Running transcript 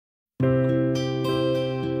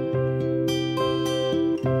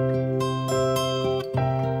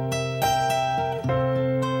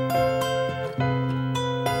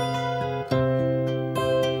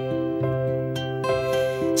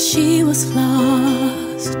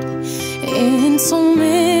lost in so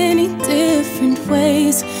many different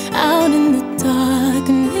ways, out in the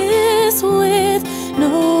darkness with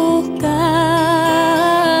no guide.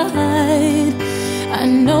 I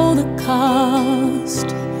know the cost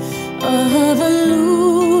of a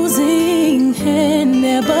losing hand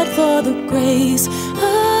there, but for the grace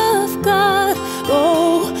of God,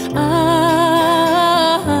 oh,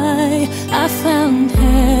 I found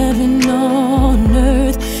heaven on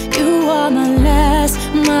earth. You are my last,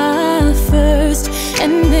 my first,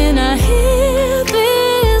 and then I hear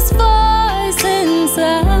this voice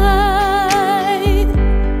inside.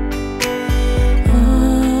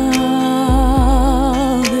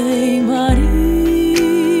 Ave Maria.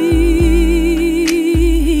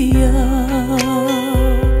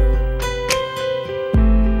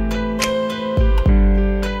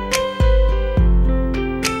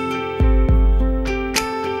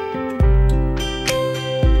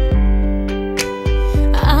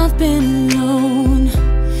 I've been alone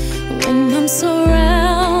when I'm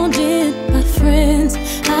surrounded by friends.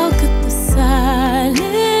 How could the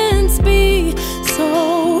silence be so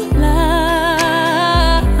loud?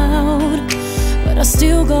 But I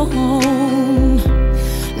still go home,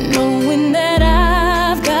 knowing that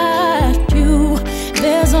I've got you.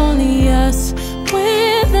 There's only us